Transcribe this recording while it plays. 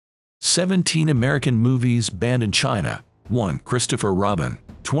17 American movies banned in China. 1. Christopher Robin,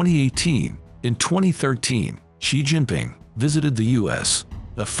 2018. In 2013, Xi Jinping visited the U.S.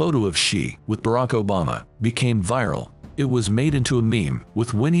 A photo of Xi with Barack Obama became viral. It was made into a meme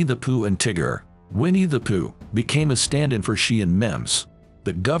with Winnie the Pooh and Tigger. Winnie the Pooh became a stand-in for Xi in memes.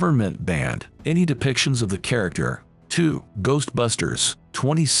 The government banned any depictions of the character. 2. Ghostbusters,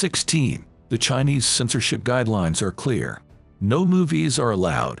 2016. The Chinese censorship guidelines are clear. No movies are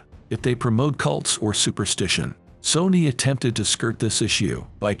allowed if they promote cults or superstition. Sony attempted to skirt this issue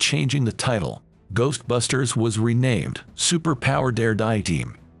by changing the title. Ghostbusters was renamed Superpower Dare Die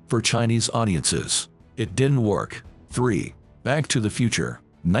Team for Chinese audiences. It didn't work. 3. Back to the Future,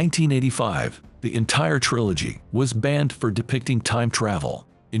 1985. The entire trilogy was banned for depicting time travel.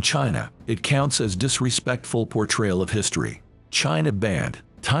 In China, it counts as disrespectful portrayal of history. China banned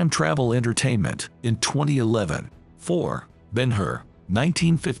time travel entertainment in 2011. 4. Ben-Hur,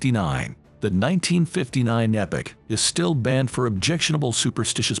 1959. The 1959 epic is still banned for objectionable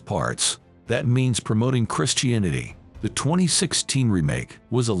superstitious parts. That means promoting Christianity. The 2016 remake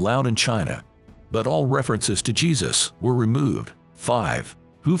was allowed in China, but all references to Jesus were removed. 5.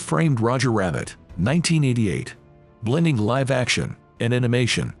 Who Framed Roger Rabbit, 1988. Blending live action and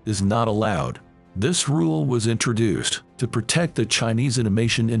animation is not allowed. This rule was introduced to protect the Chinese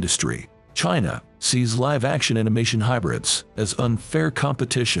animation industry. China sees live-action animation hybrids as unfair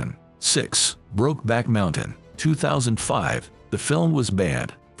competition. 6. Brokeback Mountain, 2005. The film was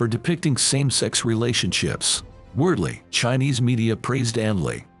banned for depicting same-sex relationships. Weirdly, Chinese media praised Ang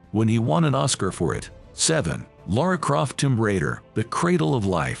Lee when he won an Oscar for it. 7. Lara Croft Tomb Raider, The Cradle of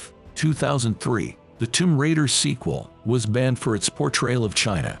Life, 2003. The Tomb Raider sequel was banned for its portrayal of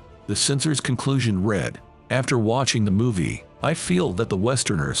China. The censor's conclusion read, "After watching the movie, I feel that the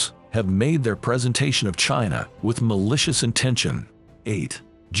Westerners have made their presentation of China with malicious intention." 8.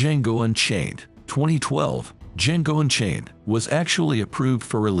 Django Unchained, 2012. Django Unchained was actually approved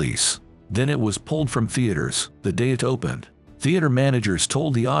for release. Then it was pulled from theaters the day it opened. Theater managers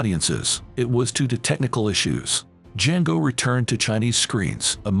told the audiences it was due to technical issues. Django returned to Chinese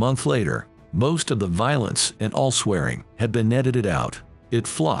screens a month later. Most of the violence and all swearing had been edited out. It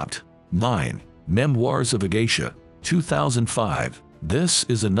flopped. 9. Memoirs of a Geisha, 2005. This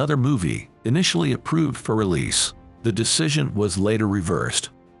is another movie initially approved for release. The decision was later reversed.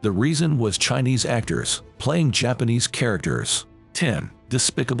 The reason was Chinese actors playing Japanese characters. 10.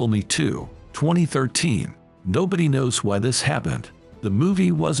 Despicable Me 2, 2013. Nobody knows why this happened. The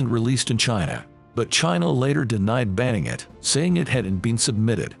movie wasn't released in China, but China later denied banning it, saying it hadn't been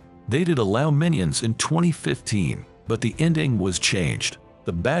submitted. They did allow Minions in 2015, but the ending was changed.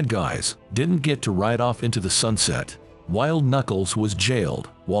 The bad guys didn't get to ride off into the sunset. Wild Knuckles was jailed,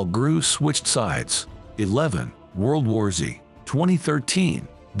 while Gru switched sides. 11. World War Z, 2013.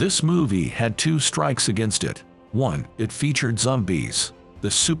 This movie had 2 strikes against it. 1. It featured zombies.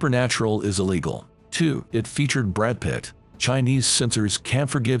 The supernatural is illegal. 2. It featured Brad Pitt. Chinese censors can't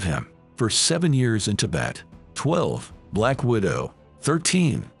forgive him. For 7 years in Tibet. 12. Black Widow.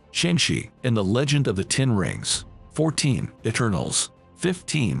 13. Shang-Chi and the Legend of the Ten Rings. 14. Eternals.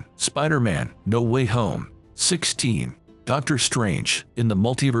 15. Spider-Man No Way Home. 16. Doctor Strange in the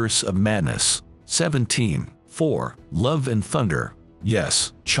Multiverse of Madness. 17. 4. Love and Thunder.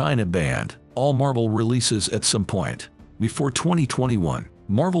 Yes, China banned all Marvel releases at some point. Before 2021,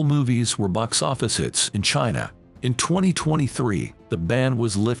 Marvel movies were box office hits in China. In 2023, the ban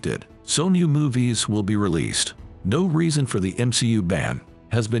was lifted, so new movies will be released. No reason for the MCU ban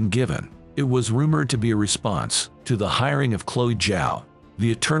has been given. It was rumored to be a response to the hiring of Chloe Zhao. The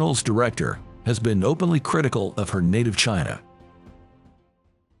Eternals director has been openly critical of her native China.